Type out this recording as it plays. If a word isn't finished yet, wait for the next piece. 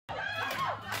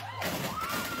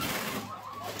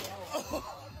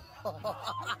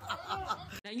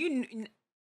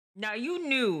Now you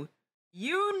knew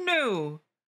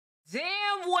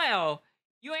damn well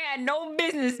you ain't had no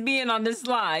business being on this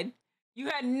slide. You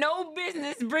had no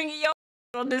business bringing your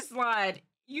on this slide.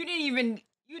 You didn't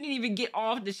even get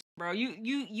off the shit, bro.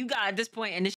 You got at this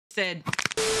point and this said.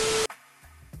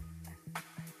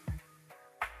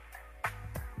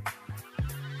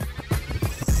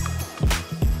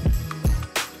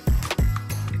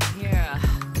 Yeah.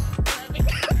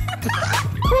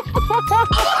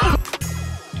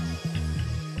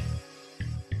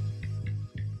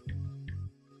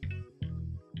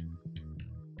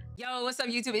 Yo, what's up,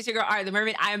 YouTube? It's your girl, Art the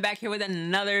Mermaid. I am back here with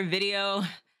another video.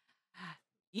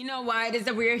 You know why it is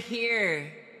that we're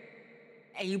here.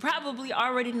 And you probably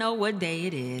already know what day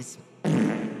it is.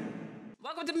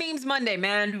 Welcome to Memes Monday,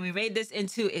 man. We made this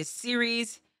into a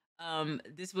series.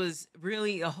 This was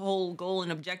really a whole goal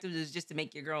and objective is just to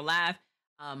make your girl laugh.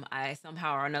 I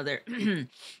somehow or another, I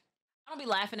don't be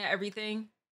laughing at everything.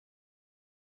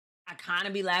 I kind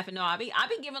of be laughing. No, I be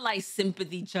giving like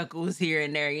sympathy chuckles here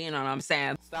and there. You know what I'm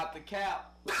saying? Stop the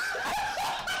cap.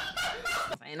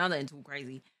 Ain't nothing too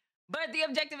crazy. But the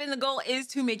objective and the goal is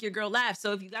to make your girl laugh.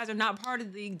 So if you guys are not part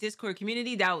of the Discord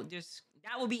community, that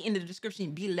will be in the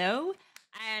description below.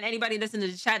 And anybody listening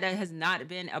to the chat that has not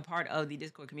been a part of the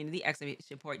Discord community,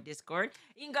 support Discord,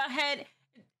 you can go ahead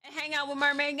and hang out with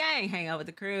Mermaid Gang, hang out with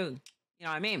the crew. You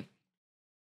know what I mean?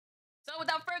 So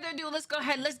without further ado, let's go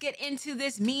ahead. Let's get into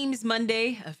this. Memes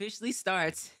Monday officially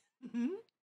starts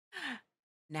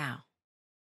now.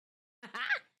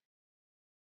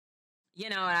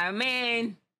 You know what I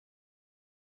mean?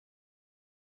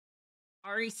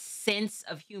 Our sense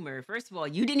of humor. First of all,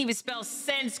 you didn't even spell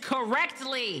sense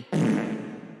correctly.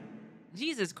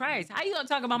 Jesus Christ. How you gonna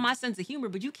talk about my sense of humor,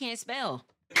 but you can't spell?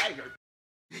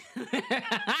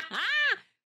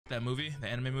 That movie, the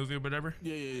anime movie or whatever.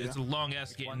 Yeah. It's a long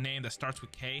ass name that starts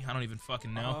with K. I don't even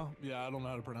fucking know. Yeah, I don't know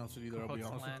how to pronounce it either. I'll be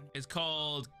honest. It's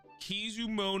called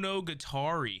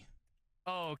Kizumonogatari.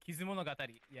 Oh,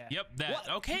 Kizumonogatari. Yeah. Yep, that. What?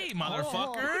 Okay,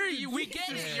 motherfucker. We get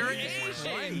it. You're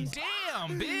Asian.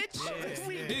 Damn, bitch.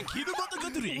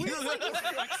 Kizumonogatari.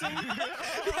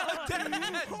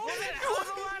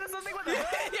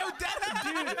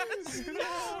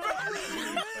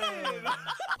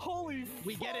 Holy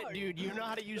we get it, dude. You know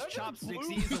how to use chopsticks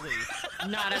easily.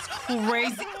 Nah, that's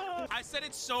crazy. I said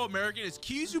it's so American. It's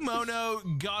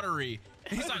Kizumonogatari.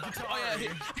 He's like, oh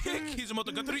yeah,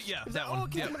 Kizumonogatari. Yeah, that one.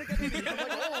 Yeah.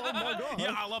 Oh my god.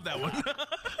 Yeah, I love that one.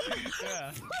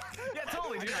 Yeah,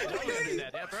 totally, dude. I know you did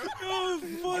that, yeah, bro. Oh,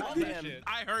 fuck that shit.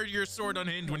 I heard your sword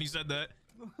unhinged when you said that.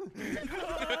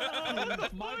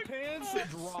 My pants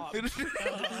dropped. Dude,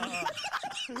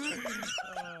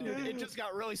 it just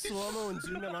got really slow-mo and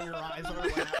zoomed in on your eyes.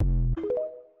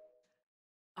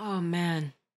 Oh,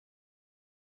 man.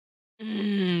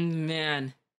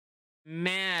 Man.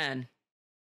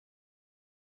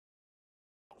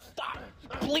 Stop.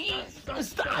 Please.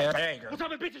 Stop. What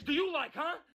type of bitches do you like,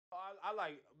 huh? I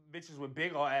like bitches with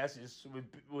big old asses,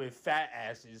 with fat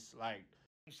asses, like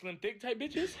Slim thick type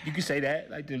bitches? You can say that,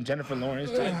 like them Jennifer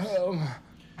Lawrence types.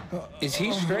 Is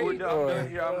he straight?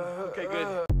 Okay,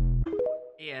 good.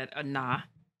 Yeah, nah.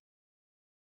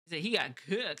 He said he got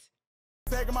cooked.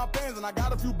 Taking my pants and I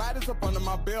got a few bodies up under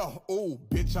my belt. Oh,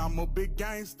 bitch, I'm a big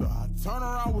gangster. I turn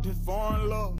around with this foreign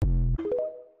love.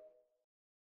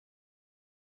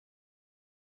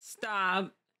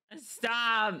 Stop.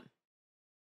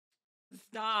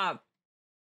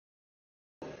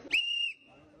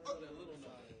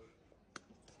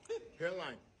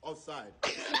 Hairline outside.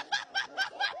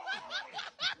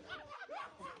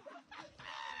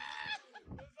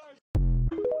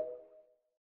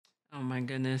 Oh my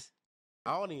goodness.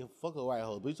 I don't even fuck a white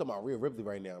hoe, but you talking about Rhea Ripley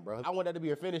right now, bro. I want that to be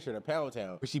her finisher in a Pound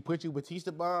Town. Where she put you Batista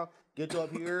bomb, get you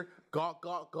up here, gawk,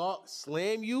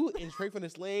 slam you, and straight from the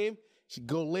slam, she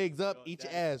go legs up, eat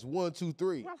your ass. 1, 2,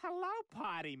 3. Well, hello,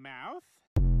 potty mouth.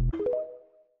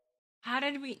 How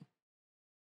did we?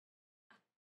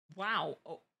 Wow.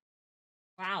 Oh.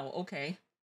 Wow. Okay.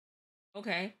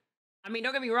 I mean,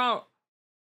 don't get me wrong.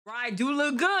 Right, do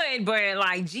look good, but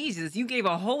like Jesus, you gave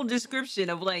a whole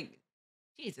description of like,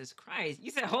 Jesus Christ.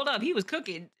 You said, hold up, he was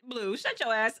cooking. Blue, shut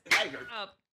your ass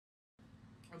up.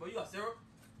 Hey, bro, you got syrup?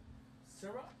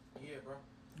 Syrup? Yeah, bro.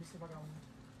 Let me see if I got one.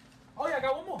 Oh yeah, I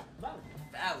got one more. Valid.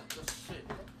 Good shit.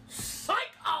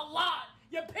 Psych a lot!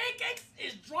 Your pancakes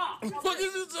is dropped! What the fuck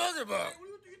is you talking about?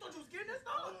 You thought you was getting this?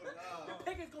 No. Your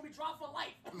pancakes gonna be dropped for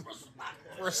life.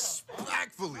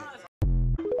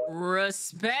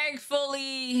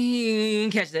 Respectfully,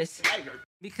 catch this.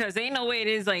 Because ain't no way it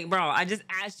is like, bro, I just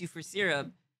asked you for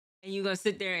syrup and you gonna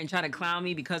sit there and try to clown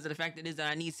me because of the fact that it is that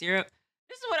I need syrup.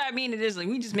 This is what I mean. It is like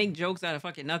we just make jokes out of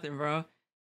fucking nothing, bro.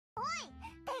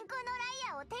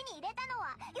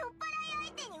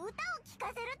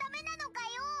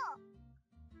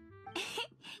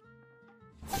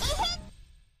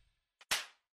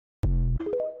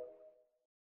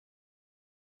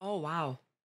 Oh wow.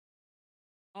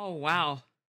 Oh wow.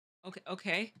 Okay,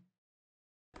 okay.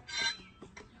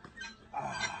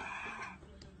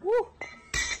 Woo.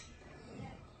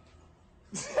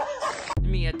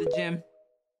 Me at the gym.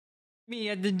 Me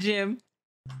at the gym.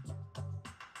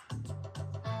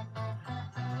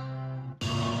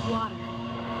 Water.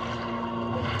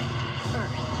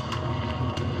 Earth.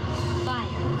 Fire.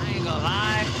 I ain't gonna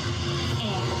lie.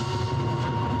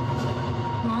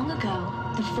 Air. Long ago,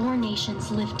 the four nations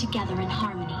lived together in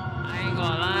harmony. I ain't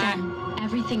gonna lie. Then,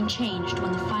 everything changed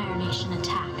when the Fire Nation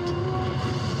attacked.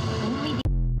 Only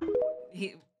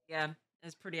the Yeah,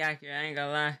 that's pretty accurate. I ain't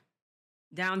gonna lie.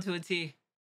 Down to a T.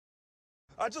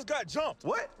 I just got jumped.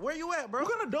 What? Where you at, bro?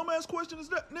 What kind of dumbass question is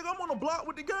that? Nigga, I'm on the block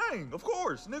with the gang. Of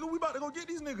course. Nigga, we about to go get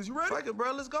these niggas. You ready? Fuck it,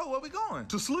 bro. Let's go. Where we going?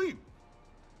 To sleep.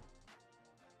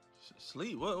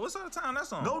 Sleep? What side of town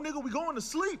that's on? No, nigga, we going to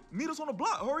sleep. Meet us on the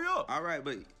block. Hurry up. All right,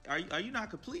 but are you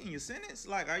not completing your sentence?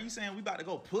 Like, are you saying we about to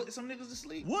go put some niggas to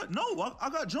sleep? What? No, I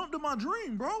got jumped in my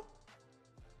dream, bro.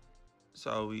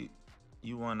 So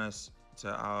you want us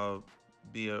to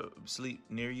be asleep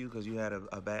near you because you had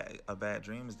a bad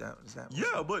dream? Is that?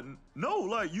 Yeah, but no,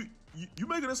 like you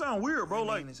making it sound weird, bro.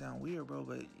 Making it sound weird, bro.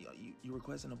 But you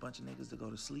requesting a bunch of niggas to go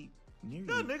to sleep near you.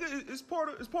 Yeah, nigga, it's part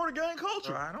of gang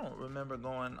culture. Bro, I don't remember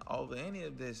going over any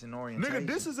of this in orientation. Nigga,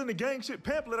 this is in the gang shit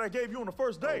pamphlet I gave you on the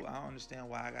first day. Oh, I don't understand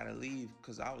why I gotta leave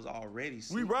because I was already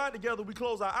asleep. We ride together, we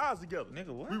close our eyes together. Nigga,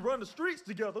 what? We run the streets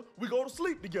together, we go to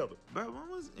sleep together. Bro, when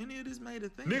was any of this made a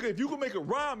thing? Nigga, if you can make it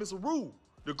rhyme, it's a rule.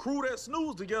 The crew that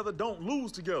snooze together don't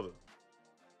lose together.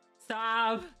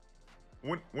 Stop.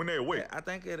 When they awake. I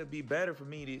think it'd be better for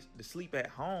me to sleep at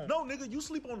home. No, nigga, you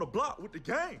sleep on the block with the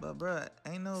gang. But bruh,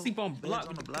 ain't no sleep on block on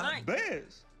with the the block. gang.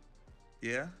 Beds.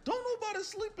 Yeah. Don't nobody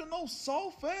sleep in no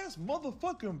soft ass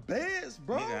motherfucking beds,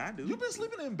 bro. Nigga, I do. You been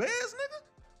sleeping in beds, nigga?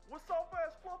 With soft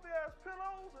ass, fluffy ass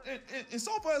pillows and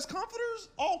soft ass comforters,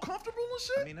 all comfortable and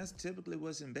shit. I mean, that's typically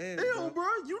what's in bed. Hell, bro,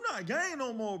 you not gang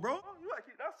no more, bro. You gotta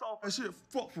keep that soft ass shit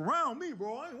fucked around me,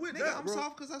 bro. I ain't with Nigga, that, I'm bro.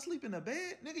 soft because I sleep in a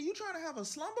bed. Nigga, you trying to have a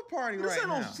slumber party This right ain't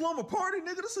now. no slumber party,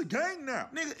 nigga. This a gang now.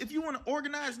 Nigga, if you want to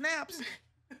organize naps,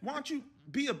 why don't you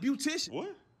be a beautician?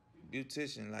 What?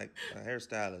 Beautician, like a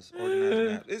hairstylist, organizing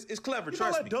naps. It's clever, You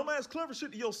trust know me. that dumbass clever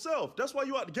shit to yourself. That's why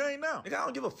you out the gang now. Nigga, I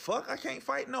don't give a fuck. I can't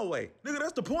fight no way. Nigga,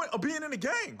 that's the point of being in the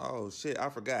gang. Oh, shit, I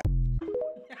forgot.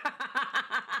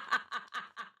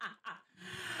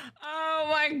 Oh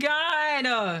my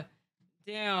god.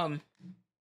 Damn.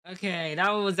 Okay,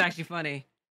 that one was actually funny.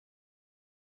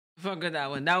 Fuck with that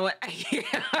one. That one.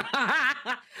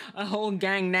 A whole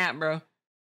gang nap, bro.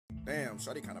 Damn,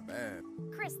 shawty kinda bad.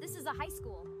 Chris, this is a high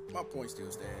school. My point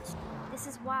still stands. This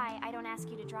is why I don't ask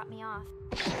you to drop me off.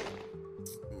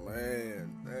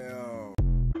 Man, damn.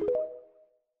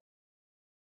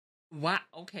 What?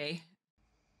 Okay.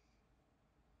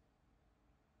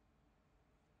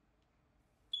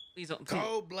 Please don't.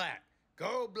 Go black.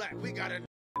 Go black. We got a in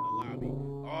the lobby.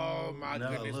 Oh my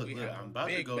goodness. Look, we look, have I'm about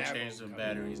to big go barrel change some coming.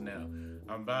 batteries now.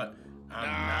 I'm not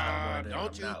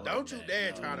don't you like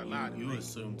dare that. try to lie to You me.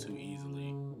 assume too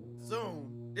easily.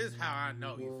 Soon, this is how I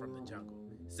know you from the jungle.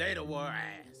 Say the word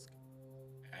ask.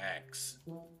 Axe.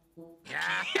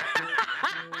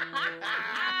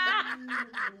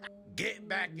 Get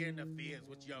back in the fields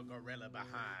with your gorilla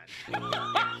behind.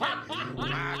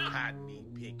 My cotton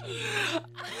need picking.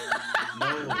 No,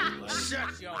 like,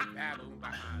 Shut your baboon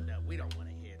behind up. We don't want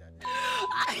to hear that.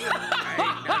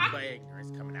 Ain't nothing but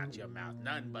ignorance coming out your mouth.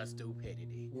 Nothing but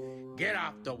stupidity. Get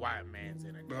off the white man's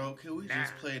internet. bro, can we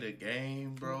just play the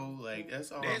game, bro? Like,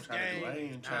 that's all I'm This trying to do. I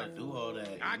game, ain't trying to do all that.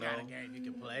 I you got know? a game you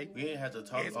can play. We ain't have to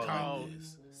talk It's all called like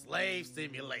this. Slave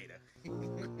Simulator.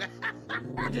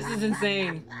 This is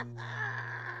insane.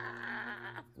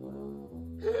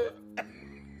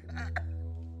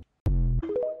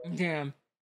 Damn.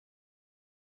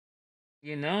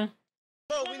 You know?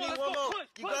 Oh, we need one more.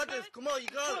 You got this. Come on, you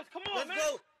got it. Come on, Let's man.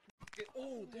 go.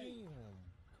 Oh,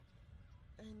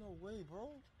 damn. Ain't no way, bro.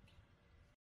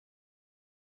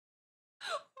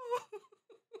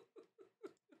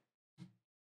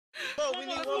 Oh, we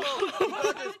need one more. You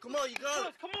got this. Come on, you got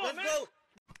it. Come on, Let's man.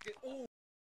 go. Oh.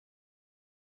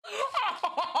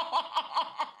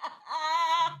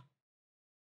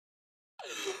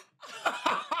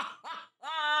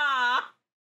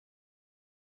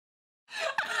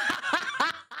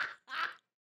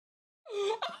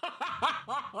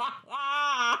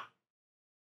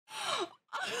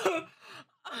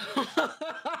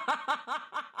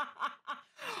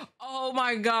 Oh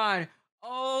my god.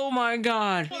 Oh my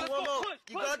god.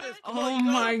 You got this. Come Oh on,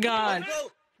 my god.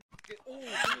 Go. Oh,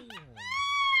 damn.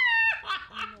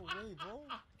 Ain't no way, bro.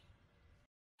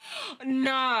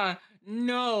 Nah.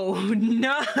 No.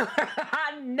 No.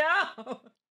 No.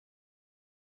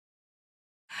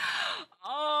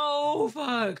 Oh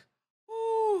fuck.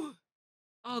 Ooh.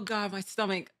 Oh god, my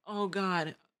stomach. Oh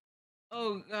god.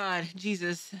 Oh god,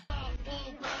 Jesus.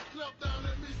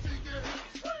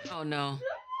 Oh no.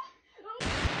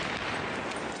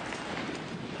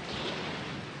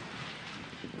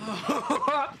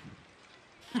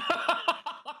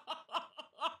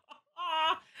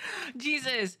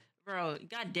 Jesus, bro.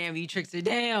 God damn you, Trickster.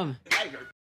 Damn.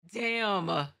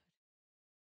 Damn.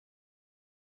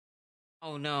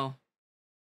 Oh no.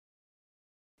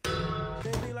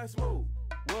 Baby like smooth.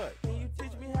 What? Can you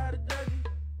teach me how to Dougie?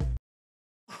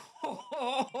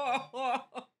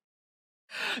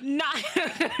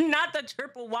 Not the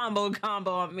triple wombo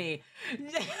combo on me.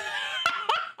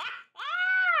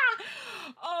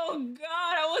 Oh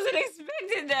god, I wasn't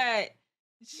expecting that.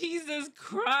 Jesus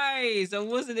Christ, I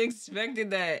wasn't expecting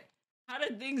that. How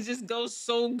did things just go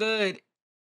so good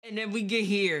and then we get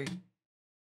here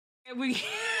and we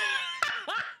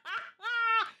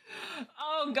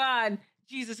oh god,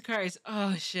 Jesus Christ.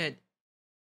 Oh shit.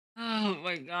 Oh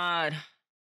my god.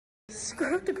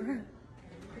 Screw the ground.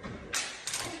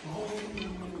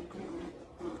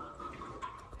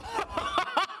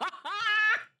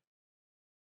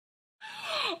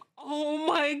 Oh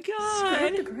my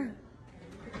god. Screw the ground.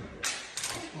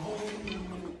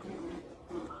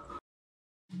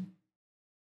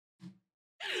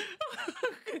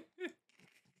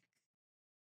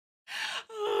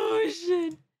 Oh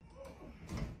shit.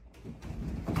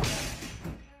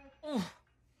 Oh.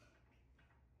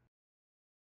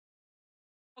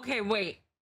 Okay, wait.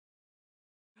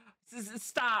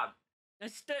 Stop.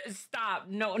 Stop.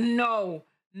 No, no.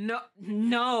 No,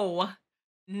 no.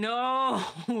 No.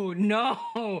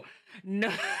 No.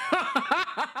 No.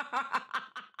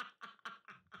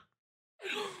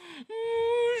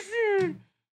 Oh shit.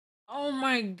 Oh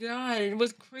my god, it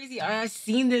was crazy. I've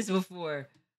seen this before.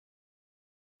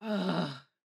 Ugh.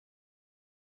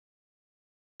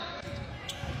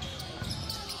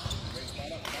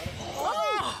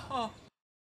 Oh,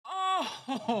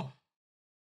 oh,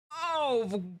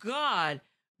 oh, God,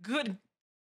 good.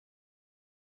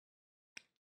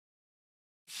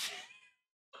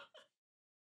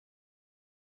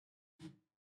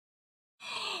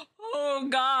 Oh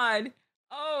God,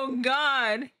 oh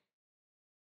God.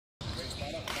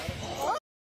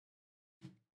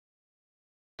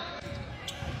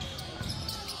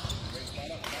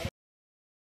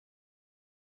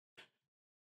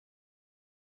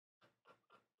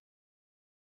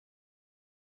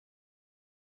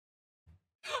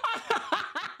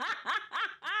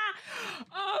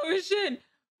 Oh shit.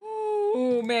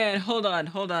 Oh man, hold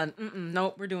on.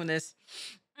 Nope, we're doing this.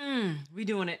 We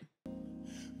doing it.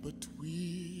 But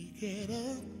we get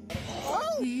up.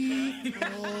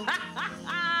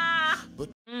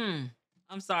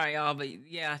 I'm sorry, y'all, but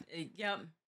yeah, yep,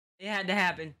 it had to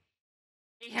happen.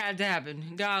 It had to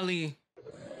happen. Golly.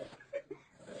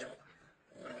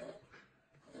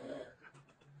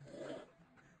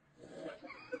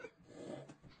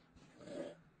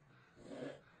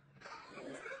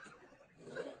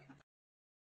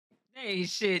 Hey,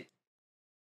 shit.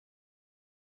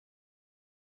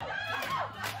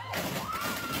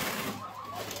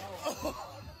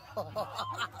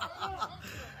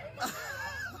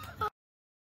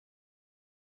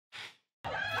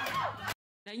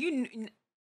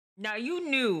 Now you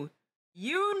knew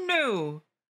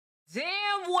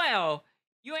damn well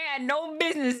you ain't had no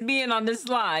business being on this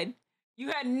slide. You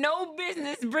had no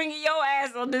business bringing your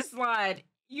ass on this slide.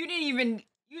 You didn't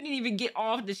even get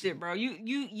off the shit, bro.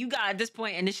 You got at this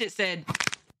point and the shit said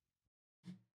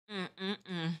God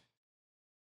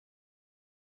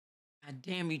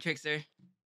damn you, Trickster.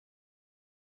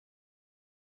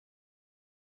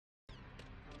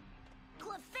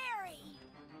 Clefairy!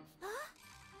 Huh?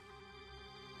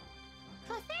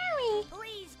 Clefairy!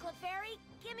 Please, Clefairy,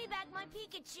 give me back my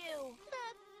Pikachu!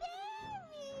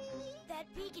 Clefairy! That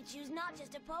Pikachu's not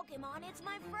just a Pokemon, it's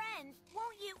my friend!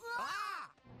 Won't you? Ah!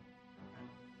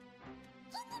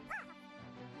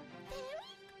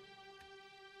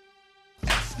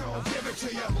 I'll give it to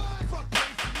you.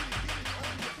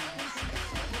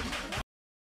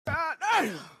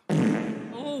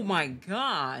 Oh my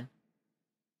god.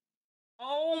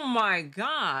 Oh my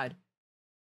god.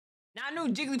 Now I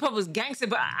knew Jigglypuff was gangster,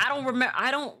 but I don't remember.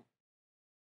 I don't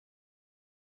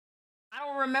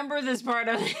remember this part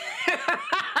of it. I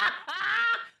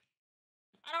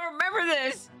don't remember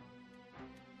this.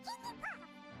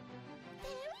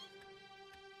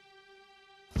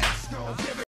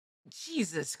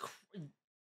 Jesus Christ.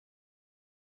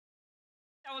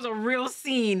 That was a real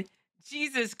scene.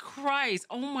 Jesus Christ.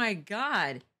 Oh my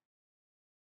God.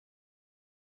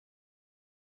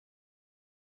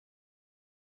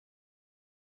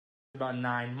 About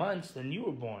 9 months, then you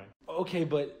were born. Okay,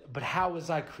 but how was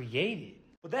I created?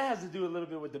 Well, that has to do a little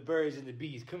bit with the birds and the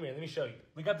bees. Come here, let me show you.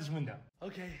 Look out this window.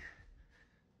 Okay.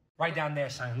 Right down there,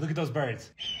 son. Look at those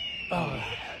birds. Oh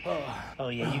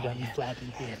yeah, you got me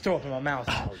flapping. Yeah, throw up in my mouth.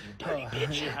 Oh, you dirty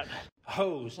bitch.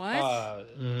 Hose. What?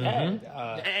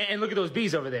 And look at those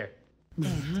bees over there. What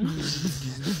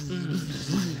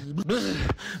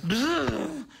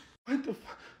the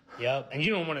fuck? Yep, and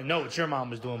you don't want to know what your mom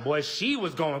was doing, boy. She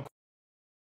was going.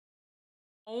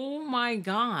 Oh my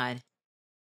God.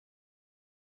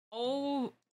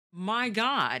 Oh my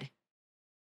God.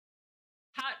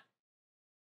 How?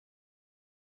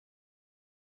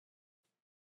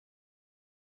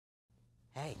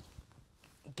 Hey,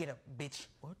 get up, bitch.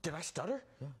 What? Did I stutter?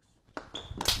 Yeah.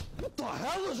 What the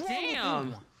hell is wrong with you?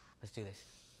 Damn. Let's do this.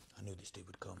 I knew this day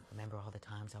would come. Remember all the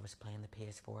times I was playing the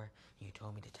PS4 and you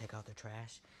told me to take out the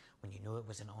trash when you knew it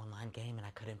was an online game and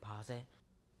I couldn't pause it?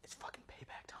 It's fucking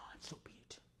payback time, so be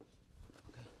it.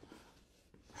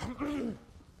 Okay.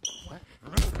 What?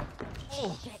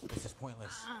 Oh, shit. This is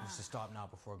pointless. Let's just stop now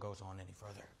before it goes on any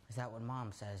further. Is that what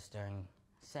Mom says during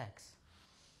sex?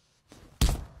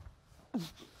 Are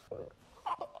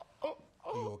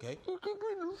you okay? You keep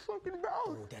getting the fucking mouth.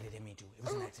 Oh, Daddy didn't mean to. It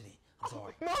was an accident. I'm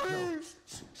sorry. No.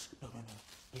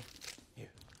 Here.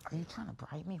 Are you trying to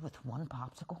bribe me with one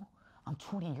popsicle? I'm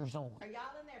 20 years old. Are y'all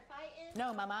in there fighting?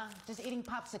 No, Mama. Just eating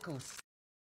popsicles.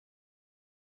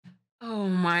 Oh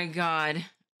my God.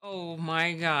 Oh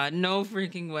my God. No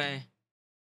freaking way.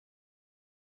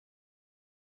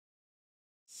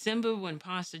 Simba when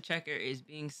pasta checker is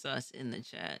being sus in the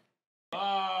chat.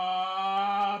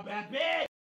 Bad bitch.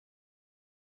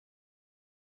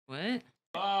 What?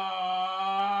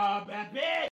 Bad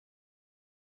bitch.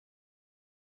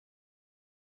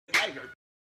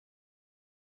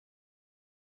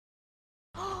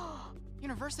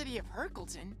 University of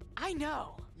Hercleton? I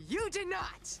know. You did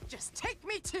not. Just take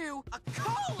me to a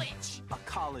college. A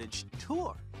college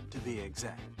tour, to be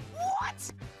exact.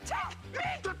 What? Take me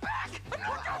back! I'm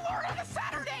not gonna learn on a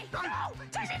Saturday! No!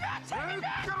 Take me back! Take me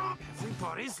back!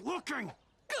 Everybody's looking.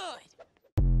 Good.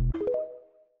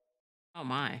 Oh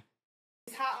my.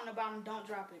 It's hot on the bottom. Don't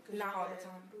drop it. Not all the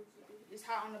time. It's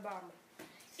hot on the bottom.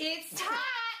 It's hot on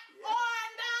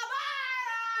the bottom!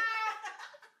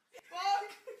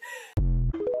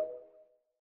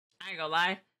 I ain't gonna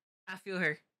lie. I feel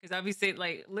her. Because I'll be saying,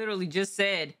 like, literally just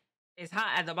said, it's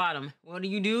hot at the bottom. What do?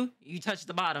 You touch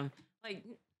the bottom. Like,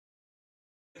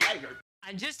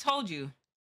 I just told you.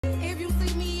 If you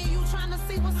see me and you trying to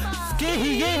see what's up.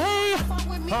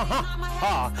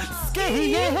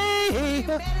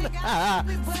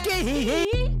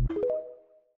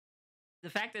 The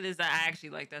fact that is that I actually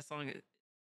like that song.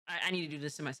 I need to do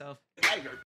this to myself.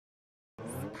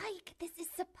 Spike, this is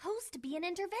supposed to be an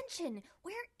intervention.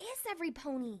 Where is every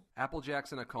pony?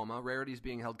 Applejack's in a coma, Rarity's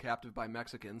being held captive by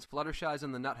Mexicans, Fluttershy's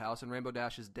in the nut house, and Rainbow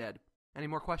Dash is dead. Any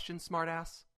more questions,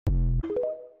 smartass?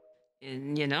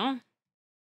 You know?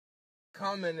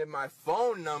 Commented my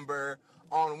phone number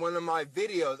on one of my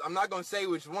videos. I'm not gonna say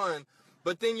which one,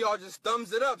 but then y'all just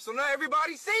thumbs it up, so now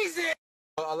everybody sees it!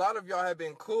 A lot of y'all have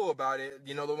been cool about it,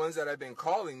 you know, the ones that have been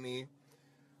calling me.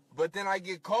 But then I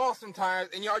get calls sometimes,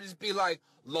 and y'all just be like,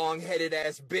 long-headed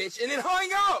ass bitch, and then hung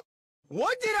up!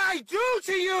 What did I do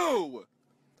to you?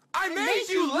 I made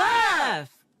you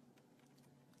laugh!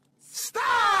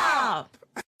 Stop!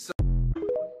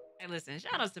 Hey, listen,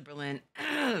 shout outs to Berlin.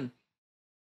 But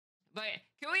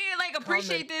can we like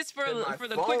appreciate this for the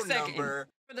quick second? For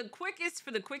the quickest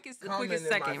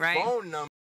second, right? Can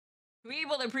we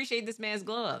able to appreciate this man's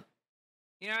glow up?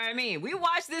 You know what I mean? We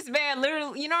watched this man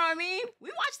literally, you know what I mean? We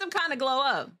watched him kind of glow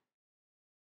up.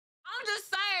 I'm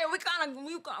just saying, we kind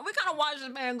of watched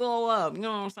this man glow up. You know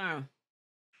what I'm saying?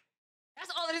 That's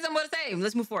all it is I'm gonna say.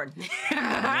 Let's move forward.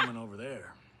 That woman over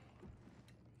there,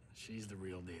 she's the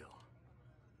real deal.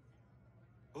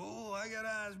 Oh, I got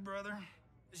eyes, brother.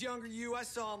 As younger you, I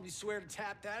saw him. You swear to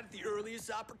tap that at the earliest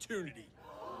opportunity.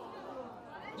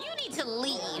 You need to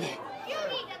leave. You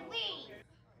need to leave.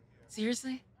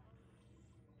 Seriously?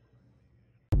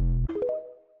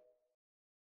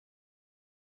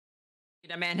 Get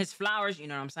that man his flowers, you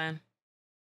know what I'm saying?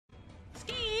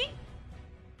 Ski!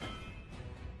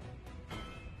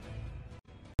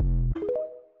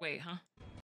 Wait, huh?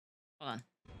 Hold on.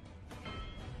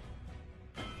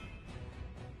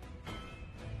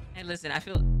 Hey, listen, I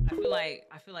feel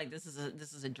like this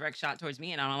is a direct shot towards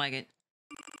me, and I don't like it.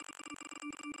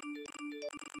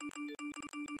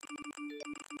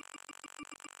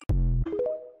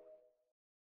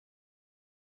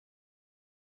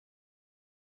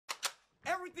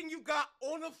 Everything you got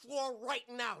on the floor right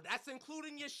now. That's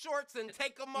including your shorts, and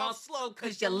take them off slow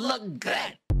because you look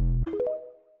good.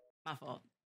 My fault.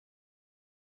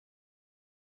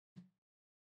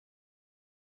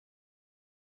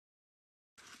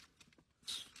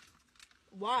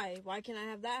 Why? Why can't I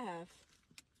have that half?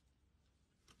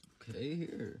 Okay,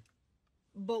 here.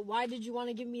 But why did you want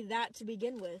to give me that to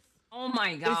begin with? Oh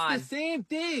my god. It's the same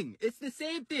thing. It's the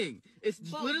same thing. It's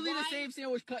literally the same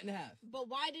sandwich cut in half. But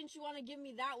why didn't you want to give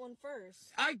me that one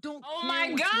first? I don't Oh care my which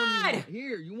one you god! want.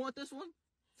 Here, you want this one?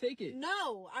 Take it.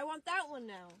 No, I want that one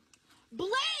now.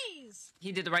 Blaze!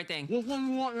 He did the right thing. Which one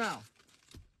you want now?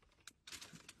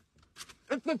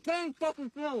 It's the same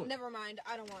fucking sandwich. Never mind,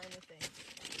 I don't want anything.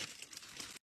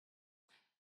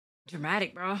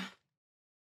 Dramatic, bro.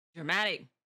 Dramatic.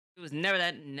 It was never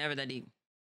that deep.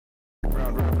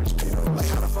 Like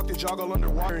how the fuck did y'all go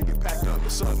underwater and get packed up? The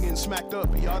sun getting smacked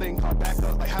up, but y'all didn't pop back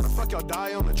up. Like how the fuck y'all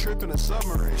die on a trip in a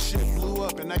submarine? Shit blew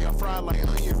up and now y'all fried like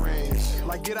onion rings.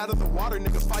 Like get out of the water,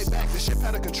 nigga, fight back. The ship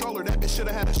had a controller, that bitch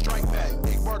shoulda had a strike back.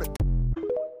 Big bar to...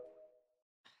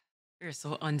 You're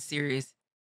so unserious.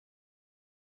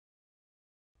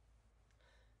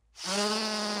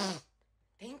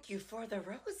 Thank you for the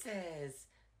roses.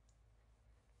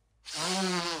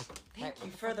 Thank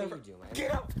you for the roses.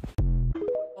 Get up!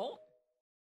 Oh.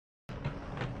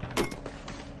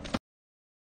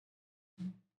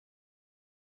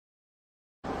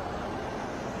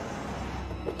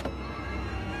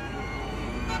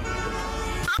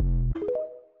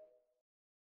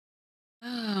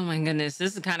 Oh my goodness,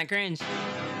 this is kind of cringe.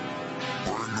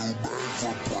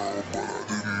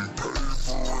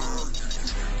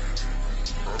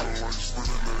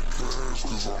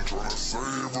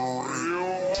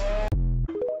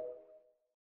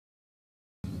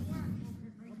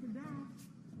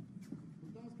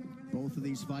 Both of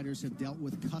these fighters have dealt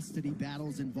with custody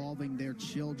battles involving their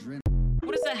children.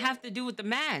 What does that have to do with the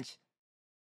match?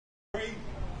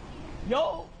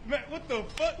 Yo, man, what the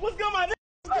fuck? What's going on?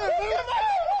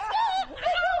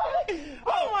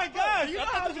 Oh my gosh! I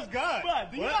thought this was God. Bro,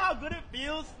 do you know how good it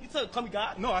feels? You said call me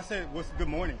God? No, I said what's good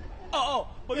morning. But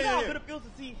you know how good it feels to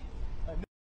see.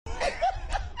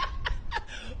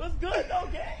 What's good,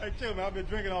 okay? Hey, chill, man. I've been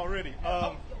drinking already.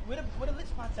 Where the lit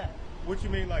spots at? What you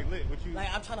mean, like lit? What you?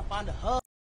 Like I'm trying to find a hub.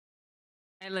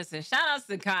 Hey, listen, shout outs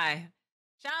to Kai.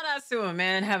 Shout outs to him,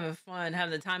 man. Having fun,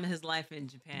 having the time of his life in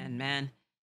Japan, man.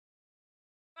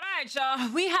 But all right,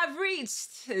 y'all. We have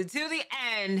reached to the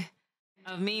end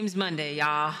of Memes Monday,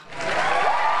 y'all. You know what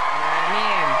I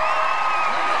mean?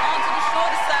 On to the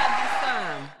shorter side this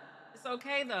time. It's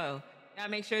okay, though. Gotta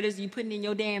make sure this you putting in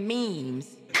your damn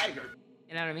memes.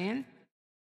 You know what I mean?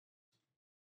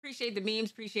 Appreciate the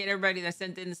memes. Appreciate everybody that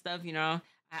sent in stuff, you know.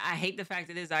 I hate the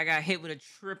fact that I got hit with a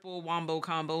triple wombo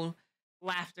combo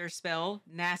laughter spell.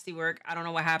 Nasty work. I don't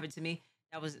know what happened to me.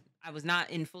 I was not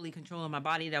in fully control of my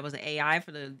body. That was an AI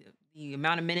for the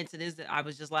amount of minutes it is that I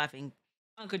was just laughing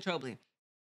uncontrollably.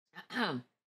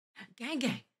 Gang,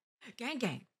 gang. Gang,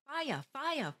 gang. Fire,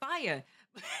 fire, fire.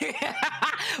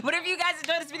 But if you guys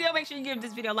enjoyed this video, make sure you give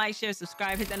this video a like, share,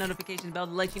 subscribe, hit that notification bell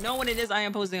to let you know when it is I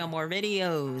am posting on more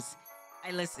videos.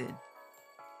 Hey, listen.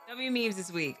 W memes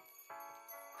this week.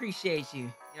 Appreciate you.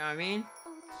 You know what I mean?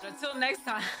 But until next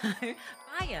time,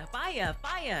 fire, fire,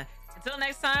 fire. Until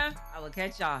next time, I will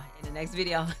catch y'all in the next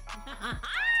video.